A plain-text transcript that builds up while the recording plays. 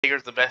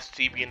Jaeger's the best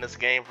Chibi in this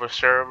game for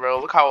sure,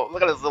 bro. Look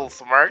at his little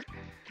smirk,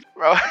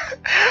 bro.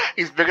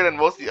 He's bigger than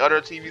most of the other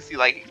Chibis. See,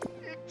 like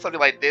something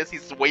like this,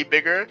 he's way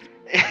bigger.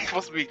 He's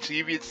supposed to be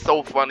Chibi. It's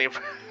so funny.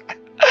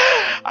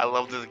 I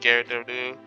love this character, dude.